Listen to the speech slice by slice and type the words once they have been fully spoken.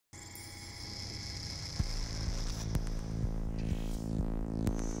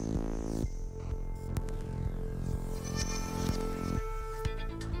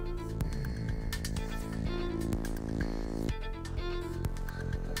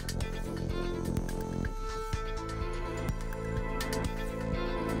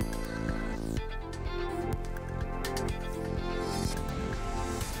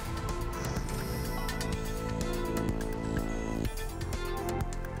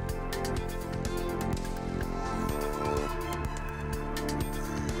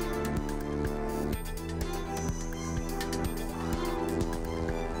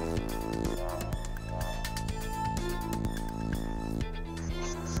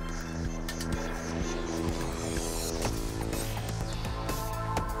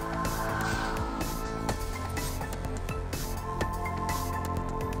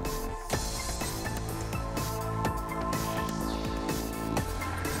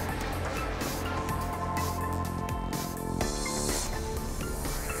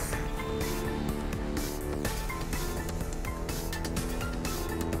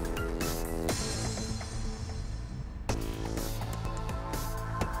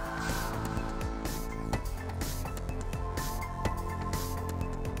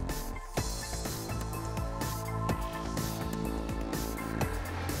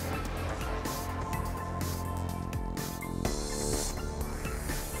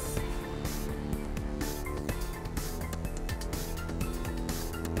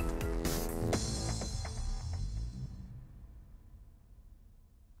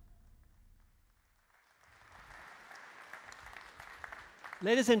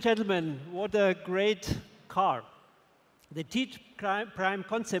Ladies and gentlemen, what a great car. The T-Prime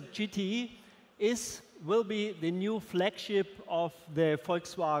Concept GTE will be the new flagship of the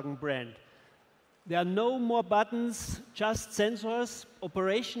Volkswagen brand. There are no more buttons, just sensors.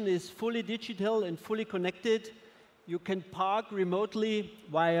 Operation is fully digital and fully connected. You can park remotely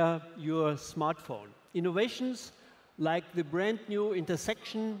via your smartphone. Innovations like the brand new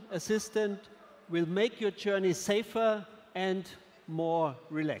intersection assistant will make your journey safer and more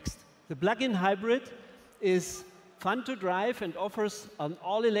relaxed. The plug-in hybrid is fun to drive and offers an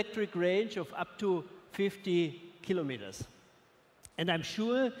all-electric range of up to 50 kilometers. And I'm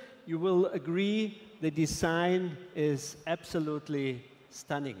sure you will agree the design is absolutely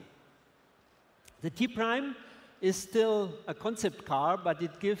stunning. The T-Prime is still a concept car, but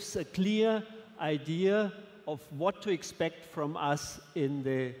it gives a clear idea of what to expect from us in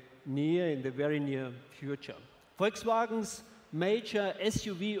the very near future. Volkswagen's major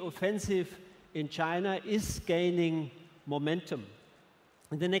SUV offensive in China is gaining momentum.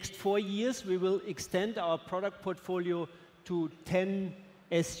 In the next 4 years, we will extend our product portfolio to 10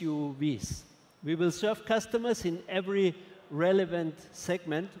 SUVs. We will serve customers in every relevant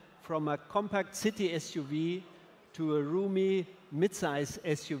segment, from a compact city SUV to a roomy mid-size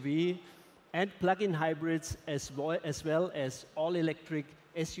SUV, and plug-in hybrids as well as all-electric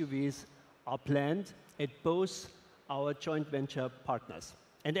SUVs are planned at both our joint venture partners.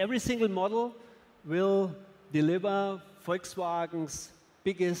 And every single model will deliver Volkswagen's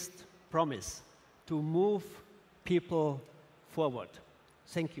biggest promise: to move people forward.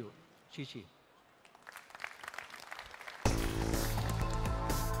 Thank you. Xi.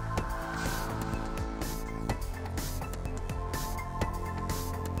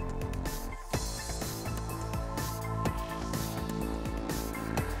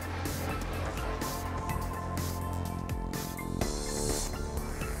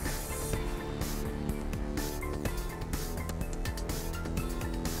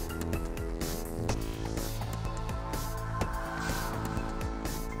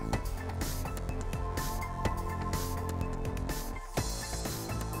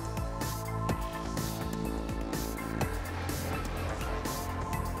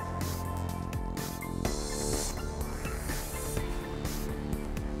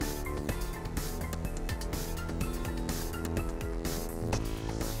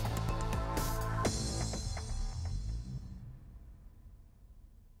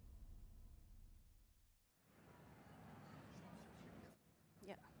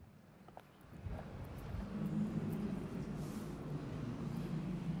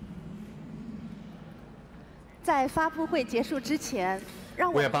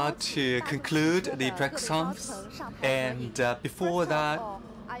 We're about to conclude the press conference, and before that,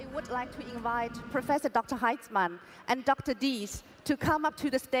 I would like to invite Professor Dr. Heitzmann and Dr. Dies to come up to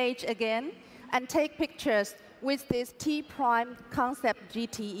the stage again and take pictures with this T-Prime Concept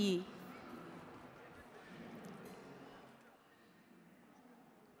GTE.